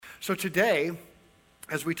So today,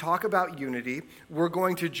 as we talk about unity, we're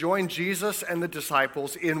going to join Jesus and the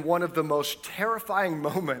disciples in one of the most terrifying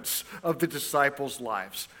moments of the disciples'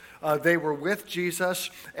 lives. They were with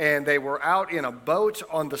Jesus, and they were out in a boat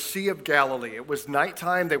on the Sea of Galilee. It was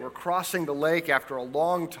nighttime. They were crossing the lake after a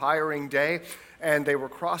long, tiring day, and they were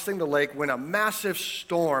crossing the lake when a massive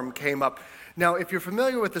storm came up. Now, if you're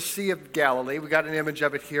familiar with the Sea of Galilee, we got an image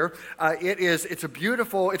of it here.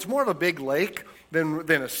 It's more of a big lake than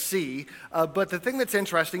a sea. But the thing that's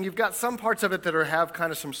interesting, you've got some parts of it that have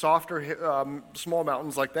kind of some softer, small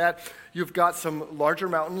mountains like that. You've got some larger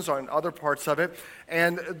mountains on other parts of it.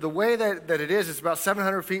 And the way that it is, it's about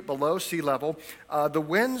 700 feet below sea level. The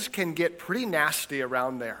winds can get pretty nasty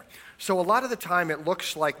around there. So a lot of the time it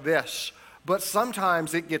looks like this. But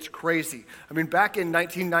sometimes it gets crazy. I mean, back in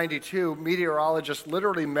 1992, meteorologists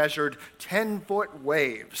literally measured 10-foot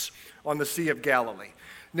waves on the Sea of Galilee.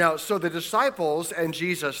 Now, so the disciples and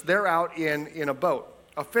Jesus, they're out in a boat,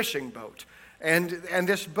 a fishing boat. And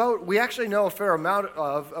this boat, we actually know a fair amount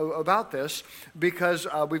about this because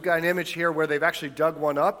we've got an image here where they've actually dug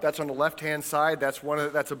one up. That's on the left-hand side. That's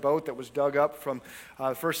a boat that was dug up from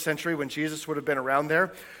the first century when Jesus would have been around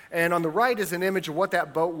there. And on the right is an image of what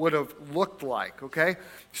that boat would have looked like, okay?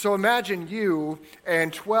 So imagine you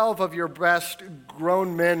and 12 of your best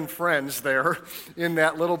grown men friends there in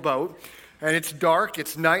that little boat. And it's dark,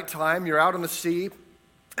 it's nighttime, you're out on the sea,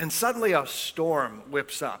 and suddenly a storm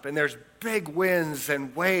whips up, and there's big winds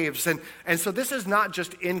and waves. And so this is not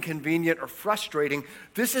just inconvenient or frustrating,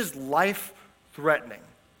 this is life-threatening.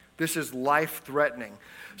 This is life-threatening.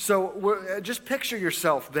 So just picture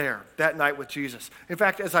yourself there that night with Jesus. In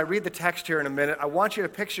fact, as I read the text here in a minute, I want you to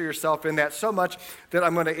picture yourself in that so much that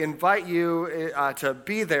I'm going to invite you to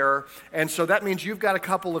be there. And so that means you've got a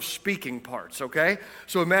couple of speaking parts, okay?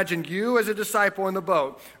 So imagine you as a disciple in the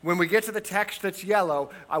boat. When we get to the text that's yellow,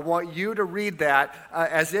 I want you to read that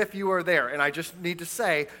as if you were there. And I just need to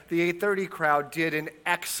say, the 8:30 crowd did an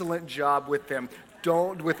excellent job with them.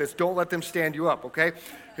 Don't let them stand you up, okay?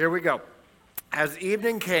 Here we go. As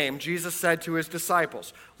evening came, Jesus said to his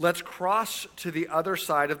disciples, "Let's cross to the other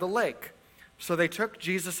side of the lake." So they took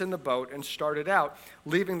Jesus in the boat and started out,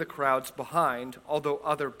 leaving the crowds behind, although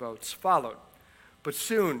other boats followed. But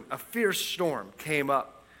soon a fierce storm came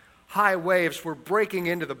up. High waves were breaking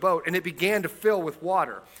into the boat, and it began to fill with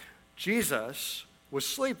water. Jesus was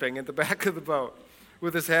sleeping in the back of the boat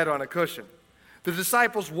with his head on a cushion. The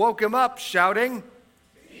disciples woke him up, shouting,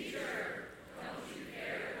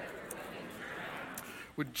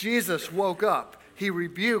 when Jesus woke up, he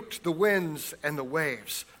rebuked the winds and the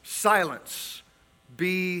waves. "Silence,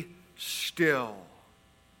 be still."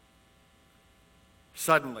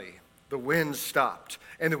 Suddenly, the wind stopped,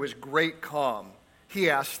 and there was great calm.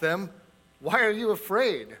 He asked them, "Why are you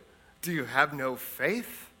afraid? Do you have no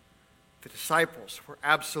faith?" The disciples were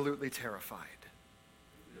absolutely terrified.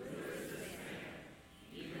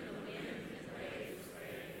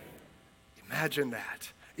 Imagine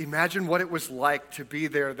that. Imagine what it was like to be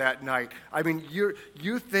there that night. I mean,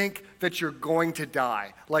 you think that you're going to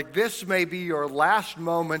die. Like this may be your last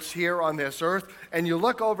moments here on this earth, and you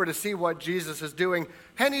look over to see what Jesus is doing,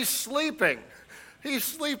 and he's sleeping. He's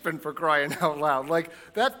sleeping, for crying out loud. Like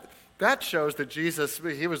that shows that Jesus,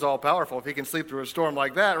 he was all powerful if he can sleep through a storm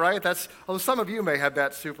like that, right? Although some of you may have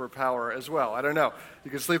that superpower as well. I don't know. You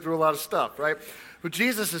can sleep through a lot of stuff, right? But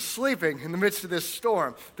Jesus is sleeping in the midst of this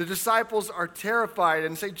storm. The disciples are terrified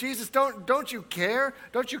and say, "Jesus, don't you care?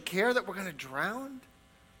 Don't you care that we're going to drown?"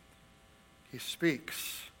 He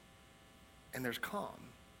speaks, and there's calm.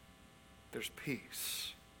 There's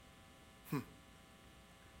peace.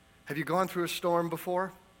 Have you gone through a storm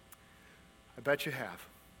before? I bet you have.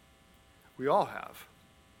 We all have.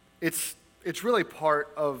 It's really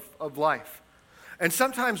part of life. And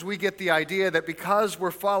sometimes we get the idea that because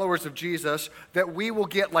we're followers of Jesus, that we will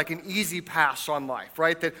get like an easy pass on life,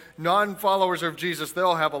 right? That non-followers of Jesus,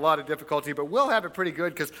 they'll have a lot of difficulty, but we'll have it pretty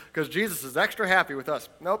good because Jesus is extra happy with us.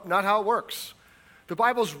 Nope, not how it works. The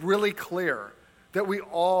Bible's really clear that we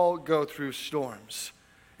all go through storms.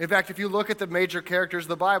 In fact, if you look at the major characters of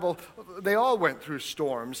the Bible, they all went through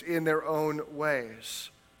storms in their own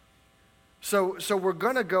ways. So we're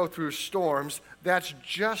going to go through storms. That's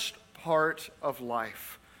just part of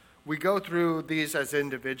life. We go through these as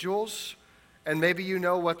individuals, and maybe you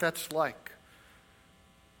know what that's like.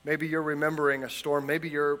 Maybe you're remembering a storm. Maybe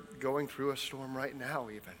you're going through a storm right now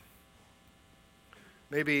even.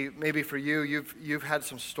 Maybe for you, you've had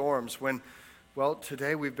some storms when, well,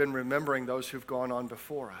 today we've been remembering those who've gone on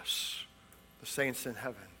before us, the saints in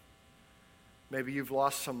heaven. Maybe you've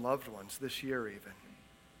lost some loved ones this year even.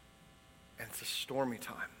 And it's a stormy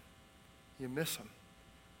time. You miss them.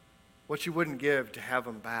 what you wouldn't give to have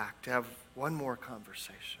them back, to have one more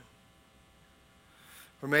conversation.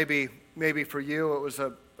 Or maybe for you, it was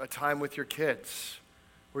a time with your kids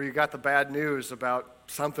where you got the bad news about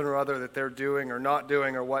something or other that they're doing or not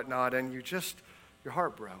doing or whatnot, and your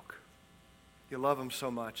heart broke. You love them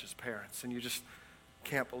so much as parents, and you just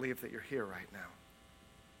can't believe that you're here right now.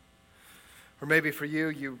 Or maybe for you,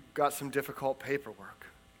 you got some difficult paperwork.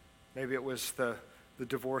 Maybe it was the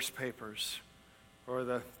divorce papers, or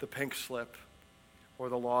the pink slip, or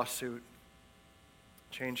the lawsuit.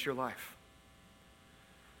 Changed your life.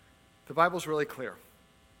 The Bible's really clear.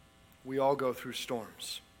 We all go through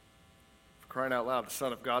storms. For crying out loud, the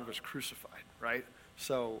Son of God was crucified, right?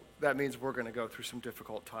 So that means we're going to go through some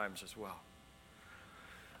difficult times as well.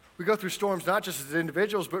 We go through storms not just as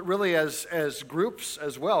individuals, but really as groups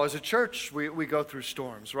as well. As a church, we go through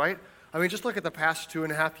storms, right? I mean, just look at the past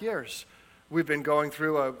 2.5 years. We've been going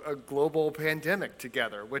through a global pandemic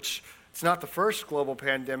together, which it's not the first global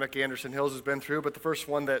pandemic Anderson Hills has been through, but the first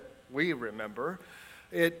one that we remember.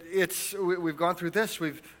 We've gone through this.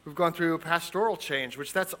 We've gone through pastoral change,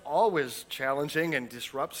 which that's always challenging and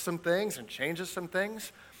disrupts some things and changes some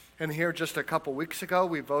things. And here just a couple weeks ago,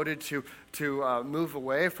 we voted to move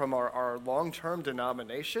away from our long-term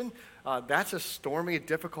denomination. That's a stormy,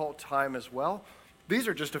 difficult time as well. These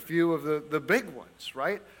are just a few of the big ones,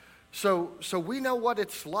 right? So we know what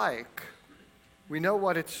it's like. We know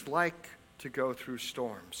what it's like to go through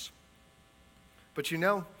storms. But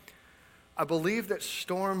I believe that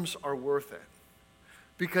storms are worth it,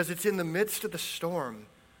 because it's in the midst of the storm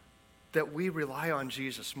that we rely on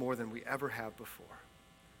Jesus more than we ever have before.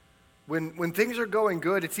 When things are going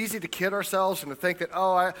good, it's easy to kid ourselves and to think that,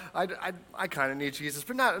 I kind of need Jesus,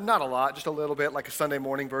 but not a lot, just a little bit, like a Sunday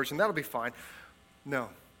morning version. That'll be fine. No.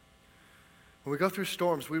 When we go through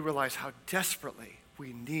storms, we realize how desperately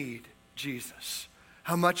we need Jesus.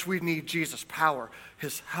 How much we need Jesus' power,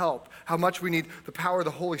 his help, how much we need the power of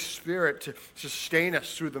the Holy Spirit to sustain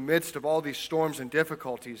us through the midst of all these storms and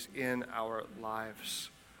difficulties in our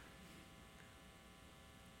lives.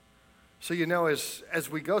 So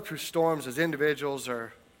as we go through storms as individuals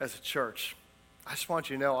or as a church, I just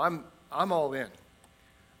want you to know I'm all in.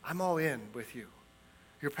 I'm all in with you.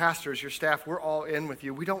 Your pastors, your staff, we're all in with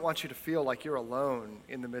you. We don't want you to feel like you're alone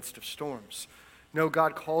in the midst of storms. No,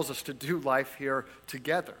 God calls us to do life here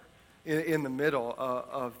together in the middle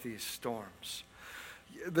of these storms.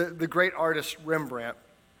 The great artist Rembrandt,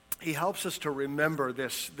 he helps us to remember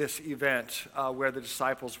this event where the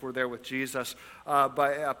disciples were there with Jesus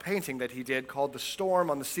by a painting that he did called The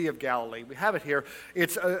Storm on the Sea of Galilee. We have it here.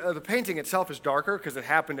 It's the painting itself is darker because it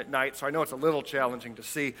happened at night, so I know it's a little challenging to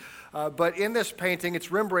see. But in this painting,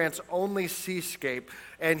 it's Rembrandt's only seascape,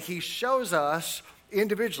 and he shows us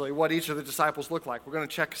individually what each of the disciples look like. We're going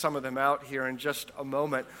to check some of them out here in just a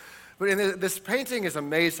moment. But this painting is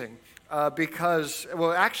amazing because,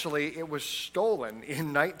 actually, it was stolen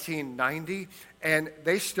in 1990, and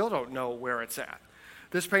they still don't know where it's at.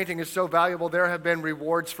 This painting is so valuable, there have been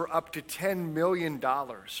rewards for up to $10 million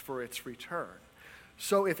for its return.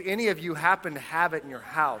 So if any of you happen to have it in your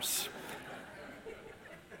house,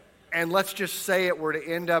 and let's just say it were to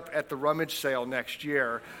end up at the rummage sale next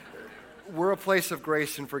year, we're a place of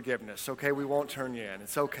grace and forgiveness, okay? We won't turn you in.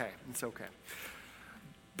 It's okay. It's okay.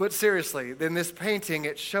 But seriously, in this painting,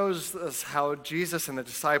 it shows us how Jesus and the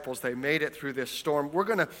disciples, they made it through this storm. We're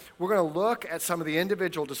gonna look at some of the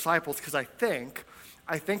individual disciples because I think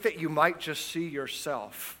that you might just see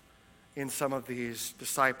yourself in some of these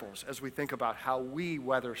disciples as we think about how we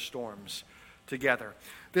weather storms together.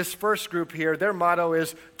 This first group here, their motto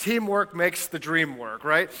is teamwork makes the dream work,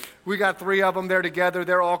 right? We got 3 of them there together.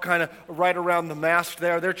 They're all kind of right around the mast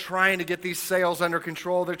there. They're trying to get these sails under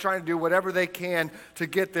control. They're trying to do whatever they can to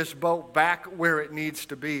get this boat back where it needs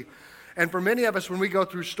to be. And for many of us, when we go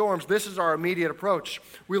through storms, this is our immediate approach.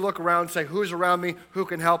 We look around and say, who's around me? Who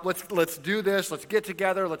can help? Let's do this. Let's get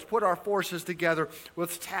together. Let's put our forces together.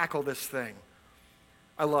 Let's tackle this thing.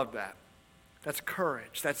 I love that. That's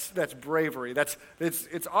courage. That's bravery.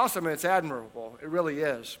 It's awesome and it's admirable. It really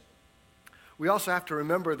is. We also have to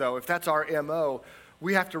remember, though, if that's our MO,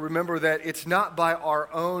 we have to remember that it's not by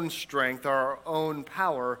our own strength or our own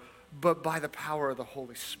power, but by the power of the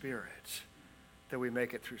Holy Spirit that we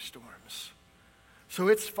make it through storms. So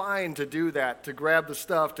it's fine to do that, to grab the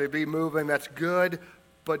stuff, to be moving. That's good,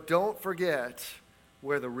 but don't forget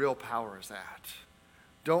where the real power is at.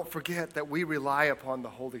 Don't forget that we rely upon the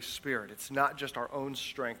Holy Spirit. It's not just our own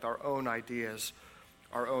strength, our own ideas,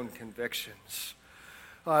 our own convictions.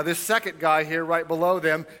 This second guy here right below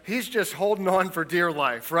them, he's just holding on for dear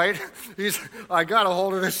life, right? I got a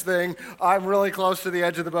hold of this thing. I'm really close to the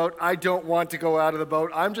edge of the boat. I don't want to go out of the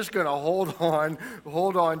boat. I'm just going to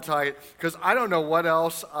hold on tight, because I don't know what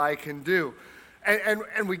else I can do.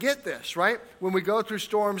 And we get this, right? When we go through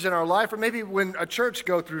storms in our life, or maybe when a church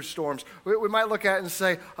go through storms, we might look at it and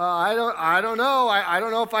say, I don't know. I don't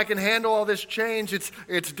know if I can handle all this change.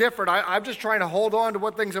 It's different. I'm just trying to hold on to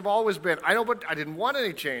what things have always been. I know, but I didn't want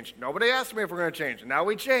any change. Nobody asked me if we're going to change. Now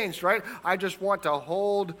we changed, right? I just want to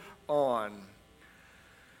hold on.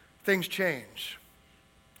 Things change.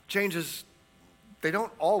 Changes, they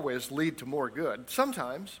don't always lead to more good.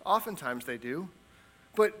 Sometimes, oftentimes they do.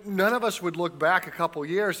 But none of us would look back a couple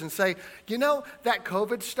years and say, you know, that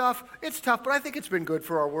COVID stuff, it's tough, but I think it's been good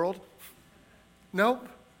for our world. Nope,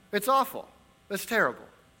 it's awful. It's terrible.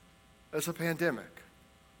 It's a pandemic.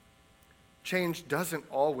 Change doesn't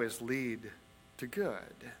always lead to good.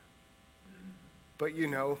 But you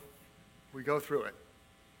know, we go through it.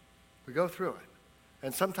 We go through it.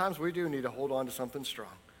 And sometimes we do need to hold on to something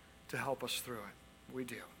strong to help us through it. We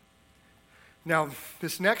do. Now,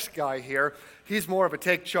 this next guy here, he's more of a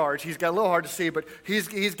take charge. He's got a little hard to see, but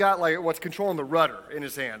he's got like what's controlling the rudder in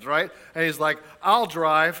his hands, right? And he's like, I'll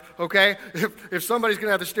drive, okay? If somebody's going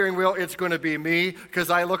to have the steering wheel, it's going to be me,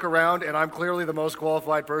 because I look around and I'm clearly the most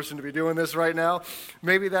qualified person to be doing this right now.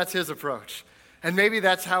 Maybe that's his approach. And maybe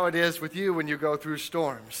that's how it is with you when you go through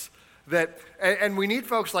storms. And we need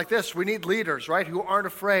folks like this. We need leaders, right, who aren't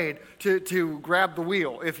afraid to grab the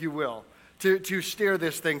wheel, if you will. To steer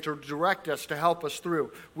this thing, to direct us, to help us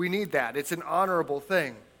through. We need that. It's an honorable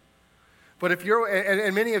thing. But if you're,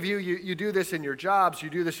 and many of you do this in your jobs, you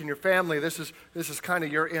do this in your family, this is kind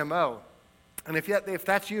of your MO. And if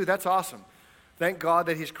that's you, that's awesome. Thank God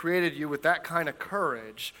that He's created you with that kind of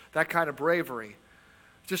courage, that kind of bravery.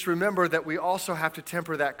 Just remember that we also have to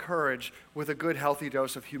temper that courage with a good, healthy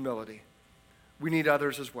dose of humility. We need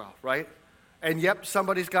others as well, right? And yep,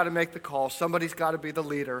 somebody's got to make the call. Somebody's got to be the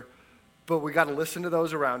leader. But we got to listen to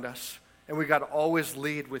those around us, and we got to always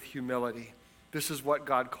lead with humility. This is what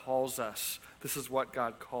God calls us. This is what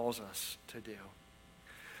God calls us to do.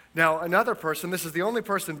 Now, another person, this is the only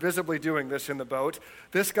person visibly doing this in the boat.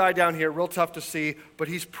 This guy down here, real tough to see, but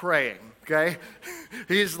he's praying, okay?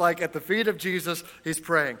 He's like at the feet of Jesus, he's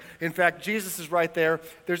praying. In fact, Jesus is right there.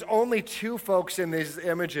 There's only two folks in these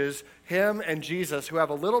images, him and Jesus, who have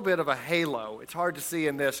a little bit of a halo. It's hard to see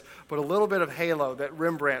in this, but a little bit of halo that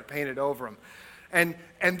Rembrandt painted over him. And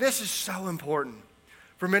this is so important.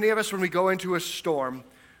 For many of us, when we go into a storm,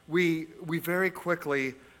 we very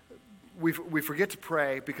quickly we forget to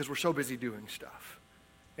pray because we're so busy doing stuff.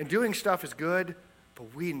 And doing stuff is good,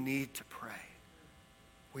 but we need to pray.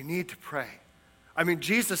 We need to pray. I mean,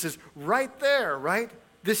 Jesus is right there, right?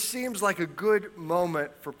 This seems like a good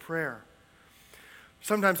moment for prayer.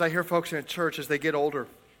 Sometimes I hear folks in a church as they get older,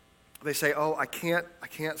 they say, oh, I can't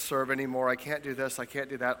serve anymore. I can't do this. I can't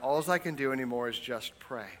do that. All I can do anymore is just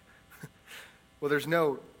pray. Well, there's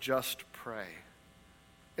no just pray.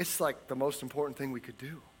 It's like the most important thing we could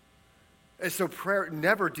do. And so prayer,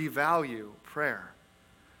 never devalue prayer.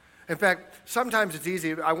 In fact, sometimes it's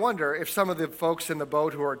easy. I wonder if some of the folks in the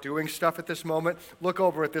boat who are doing stuff at this moment look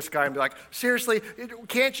over at this guy and be like, seriously,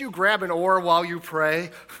 can't you grab an oar while you pray?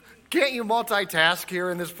 Can't you multitask here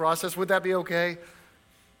in this process? Would that be okay?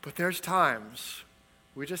 But there's times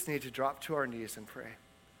we just need to drop to our knees and pray.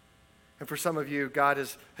 And for some of you, God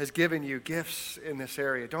has given you gifts in this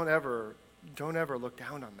area. Don't ever look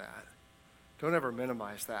down on that. Don't ever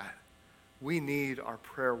minimize that. We need our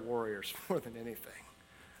prayer warriors more than anything.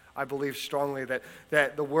 I believe strongly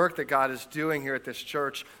that the work that God is doing here at this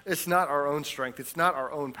church, it's not our own strength, it's not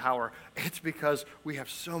our own power. It's because we have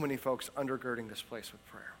so many folks undergirding this place with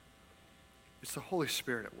prayer. It's the Holy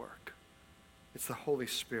Spirit at work. It's the Holy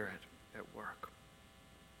Spirit at work.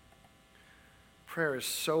 Prayer is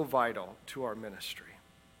so vital to our ministry.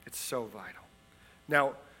 It's so vital.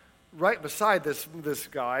 Now, right beside this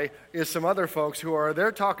guy is some other folks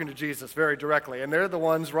they're talking to Jesus very directly, and they're the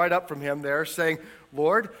ones right up from him there saying,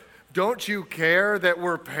 Lord, don't you care that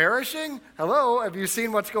we're perishing? Hello, have you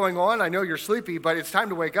seen what's going on? I know you're sleepy, but it's time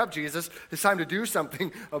to wake up, Jesus. It's time to do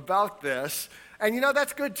something about this. And you know,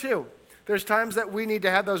 that's good too. There's times that we need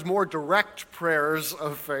to have those more direct prayers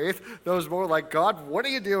of faith, those more like, God, what are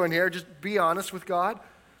you doing here? Just be honest with God.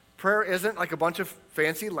 Prayer isn't like a bunch of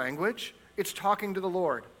fancy language. It's talking to the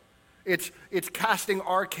Lord. It's casting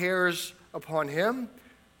our cares upon Him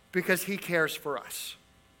because He cares for us.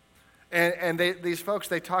 And these folks,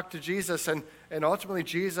 they talk to Jesus, and ultimately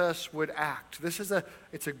Jesus would act.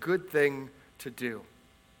 It's a good thing to do.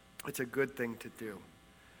 It's a good thing to do.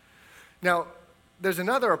 Now, there's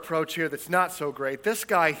another approach here that's not so great. This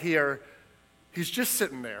guy here, he's just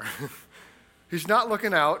sitting there. He's not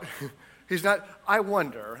looking out. He's not, I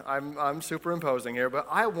wonder, I'm superimposing here, but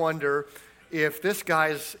I wonder if this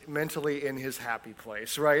guy's mentally in his happy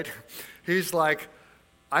place, right? He's like,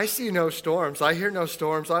 I see no storms. I hear no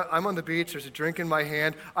storms. I'm on the beach. There's a drink in my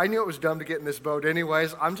hand. I knew it was dumb to get in this boat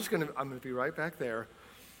anyways. I'm going to be right back there.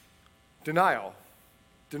 Denial.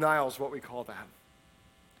 Denial is what we call that.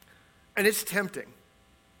 And it's tempting.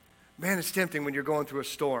 Man, it's tempting when you're going through a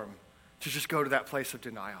storm to just go to that place of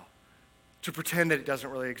denial, to pretend that it doesn't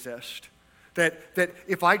really exist. That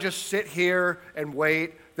if I just sit here and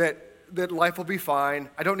wait, that life will be fine.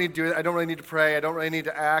 I don't need to do it. I don't really need to pray. I don't really need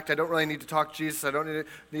to act. I don't really need to talk to Jesus. I don't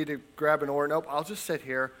need to grab an oar. Nope, I'll just sit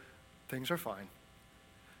here. Things are fine.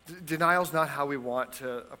 Denial's not how we want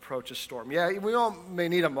to approach a storm. Yeah, we all may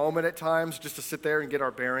need a moment at times just to sit there and get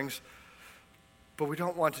our bearings, but we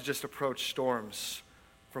don't want to just approach storms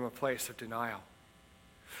from a place of denial.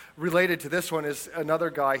 Related to this one is another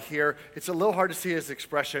guy here. It's a little hard to see his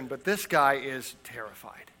expression, but this guy is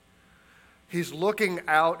terrified. He's looking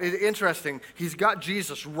out. Interesting, he's got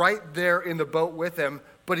Jesus right there in the boat with him,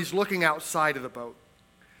 but he's looking outside of the boat.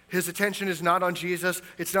 His attention is not on Jesus.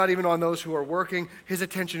 It's not even on those who are working. His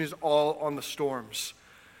attention is all on the storms.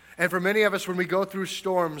 And for many of us, when we go through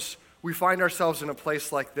storms, we find ourselves in a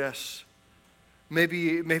place like this. Maybe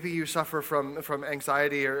you suffer from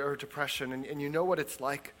anxiety or depression, and you know what it's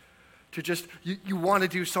like to just, you want to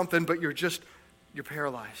do something, but you're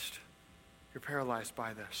paralyzed. You're paralyzed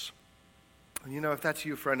by this. And you know, if that's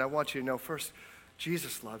you, friend, I want you to know first,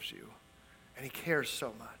 Jesus loves you, and he cares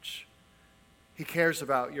so much. He cares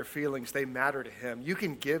about your feelings. They matter to him. You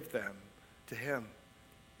can give them to him.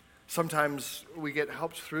 Sometimes we get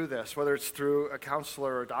helped through this, whether it's through a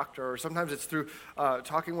counselor or a doctor, or sometimes it's through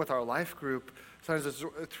talking with our life group. Sometimes it's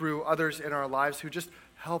through others in our lives who just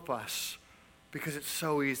help us because it's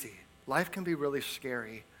so easy. Life can be really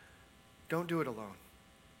scary. Don't do it alone.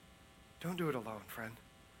 Don't do it alone, friend.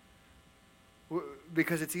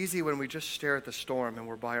 Because it's easy when we just stare at the storm and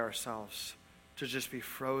we're by ourselves to just be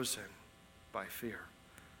frozen by fear.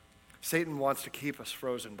 Satan wants to keep us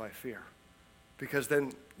frozen by fear because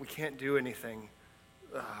then we can't do anything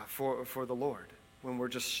for the Lord when we're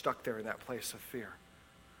just stuck there in that place of fear.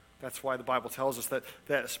 That's why the Bible tells us that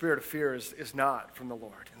a spirit of fear is not from the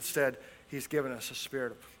Lord. Instead, he's given us a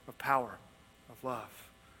spirit of power, of love,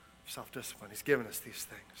 of self-discipline. He's given us these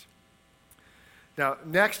things. Now,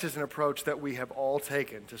 next is an approach that we have all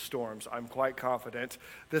taken to storms, I'm quite confident.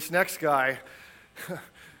 This next guy,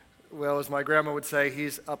 well, as my grandma would say,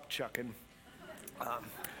 he's up-chucking.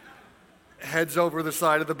 Heads over the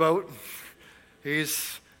side of the boat.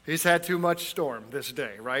 He's had too much storm this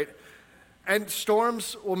day, right? And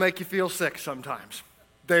storms will make you feel sick sometimes.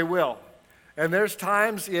 They will. And there's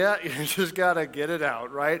times, you just got to get it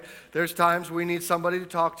out, right? There's times we need somebody to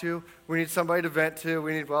talk to. We need somebody to vent to.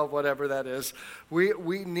 We need, whatever that is. We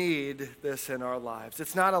need this in our lives.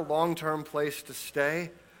 It's not a long-term place to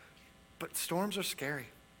stay, but storms are scary.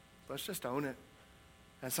 Let's just own it.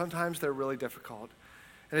 And sometimes they're really difficult.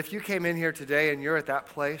 And if you came in here today and you're at that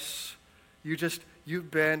place,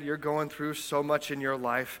 you're going through so much in your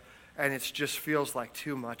life, and it just feels like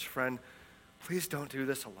too much, friend, please don't do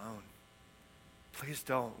this alone. Please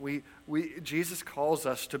don't. Jesus calls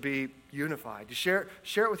us to be unified. You share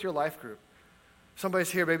it with your life group.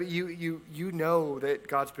 Somebody's here, maybe you know that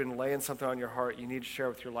God's been laying something on your heart. You need to share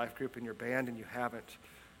with your life group and your band, and you haven't.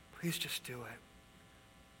 Please just do it.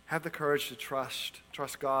 Have the courage to trust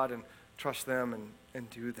God and trust them and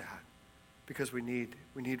do that, because we need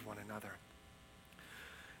one another.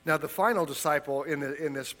 Now, the final disciple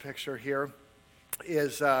in this picture here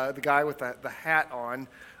is the guy with the hat on.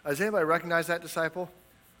 Does anybody recognize that disciple?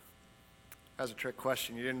 That's a trick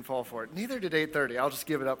question. You didn't fall for it. Neither did 8:30. I'll just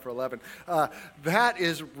give it up for 11. That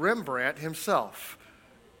is Rembrandt himself.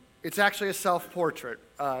 It's actually a self-portrait.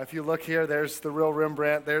 If you look here, there's the real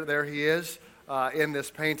Rembrandt. There he is in this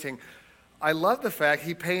painting. I love the fact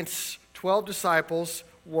he paints 12 disciples,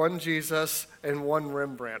 1 Jesus, and 1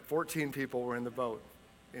 Rembrandt. 14 people were in the boat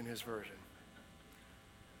in his version.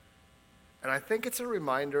 And I think it's a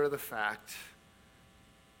reminder of the fact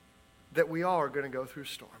that we all are going to go through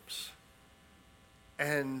storms.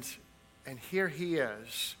 And here he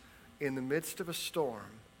is in the midst of a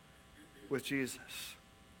storm with Jesus.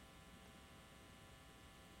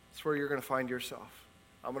 It's where you're going to find yourself.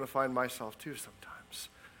 I'm going to find myself too sometimes.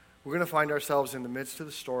 We're going to find ourselves in the midst of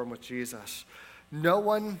the storm with Jesus. No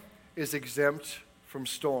one is exempt from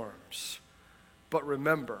storms, but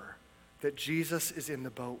remember that Jesus is in the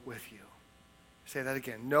boat with you. Say that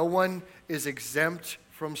again. No one is exempt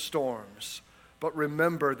from storms, but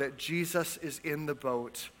remember that Jesus is in the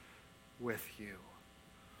boat with you.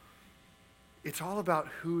 It's all about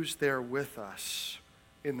who's there with us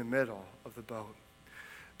in the middle of the boat.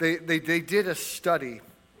 They did a study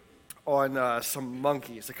on some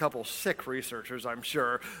monkeys. A couple sick researchers, I'm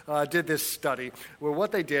sure, did this study where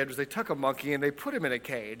what they did was they took a monkey and they put him in a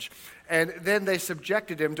cage, and then they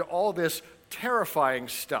subjected him to all this terrifying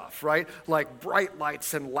stuff, right? Like bright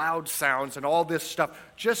lights and loud sounds and all this stuff,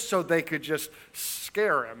 just so they could just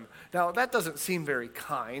scare him. Now, that doesn't seem very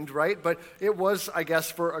kind, right? But it was, I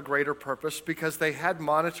guess, for a greater purpose, because they had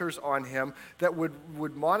monitors on him that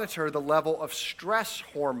would monitor the level of stress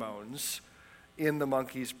hormones in the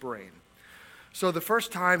monkey's brain. So the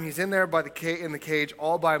first time he's in there in the cage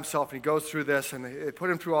all by himself, and he goes through this, and they put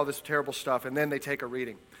him through all this terrible stuff, and then they take a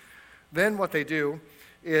reading. Then what they do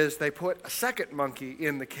is they put a second monkey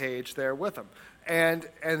in the cage there with him. And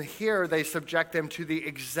here they subject them to the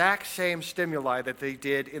exact same stimuli that they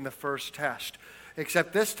did in the first test.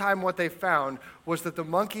 Except this time what they found was that the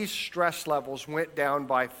monkey's stress levels went down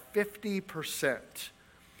by 50%.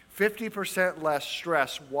 50% less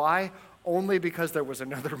stress. Why? Only because there was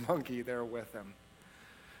another monkey there with him.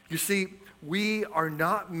 You see, we are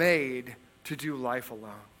not made to do life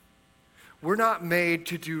alone. We're not made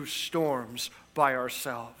to do storms by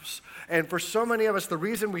ourselves. And for so many of us, the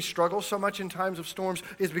reason we struggle so much in times of storms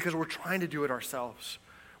is because we're trying to do it ourselves.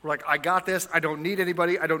 We're like, I got this. I don't need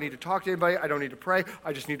anybody. I don't need to talk to anybody. I don't need to pray.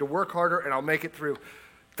 I just need to work harder and I'll make it through.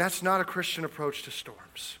 That's not a Christian approach to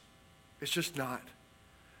storms. It's just not.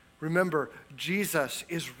 Remember, Jesus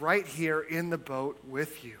is right here in the boat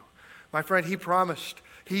with you. My friend, he promised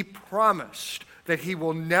that he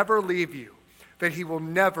will never leave you, that he will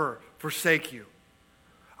never forsake you.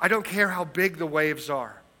 I don't care how big the waves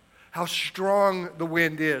are, how strong the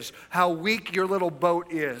wind is, how weak your little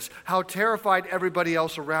boat is, how terrified everybody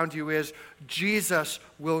else around you is. Jesus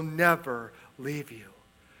will never leave you.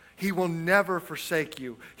 He will never forsake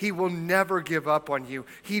you. He will never give up on you.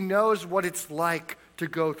 He knows what it's like to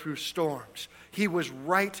go through storms. He was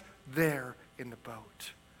right there in the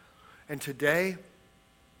boat. And today,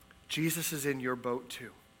 Jesus is in your boat too.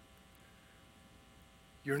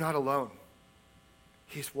 You're not alone.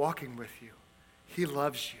 He's walking with you. He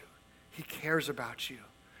loves you. He cares about you.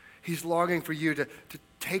 He's longing for you to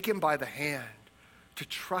take him by the hand, to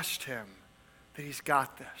trust him that he's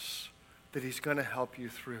got this, that he's going to help you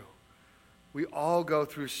through. We all go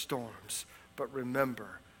through storms, but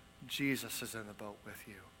remember, Jesus is in the boat with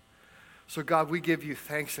you. So God, we give you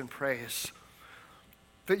thanks and praise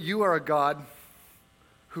that you are a God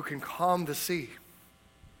who can calm the sea.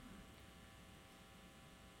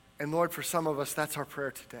 And Lord, for some of us, that's our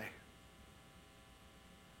prayer today.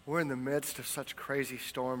 We're in the midst of such crazy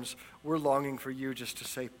storms. We're longing for you just to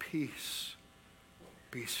say, peace,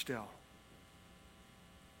 be still.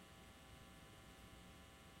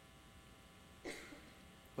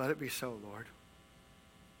 Let it be so, Lord.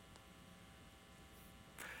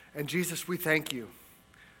 And Jesus, we thank you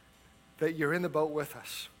that you're in the boat with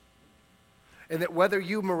us. And that whether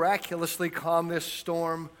you miraculously calm this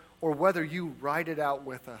storm or whether you ride it out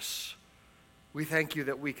with us, we thank you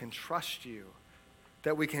that we can trust you,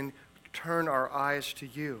 that we can turn our eyes to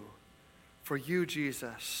you. For you,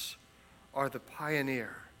 Jesus, are the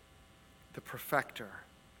pioneer, the perfecter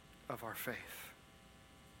of our faith.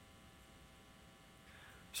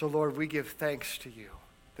 So, Lord, we give thanks to you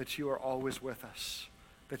that you are always with us,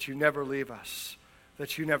 that you never leave us,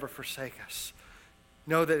 that you never forsake us.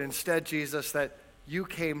 Know that instead, Jesus, that you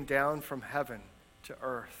came down from heaven to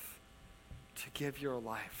earth to give your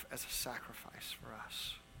life as a sacrifice for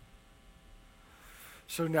us.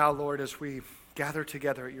 So now, Lord, as we gather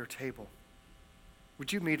together at your table,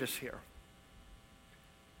 would you meet us here?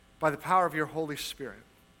 By the power of your Holy Spirit,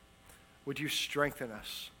 would you strengthen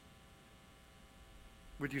us?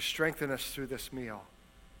 Would you strengthen us through this meal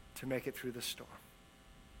to make it through the storm?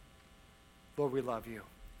 Lord, we love you,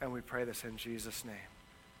 and we pray this in Jesus' name.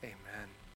 Amen.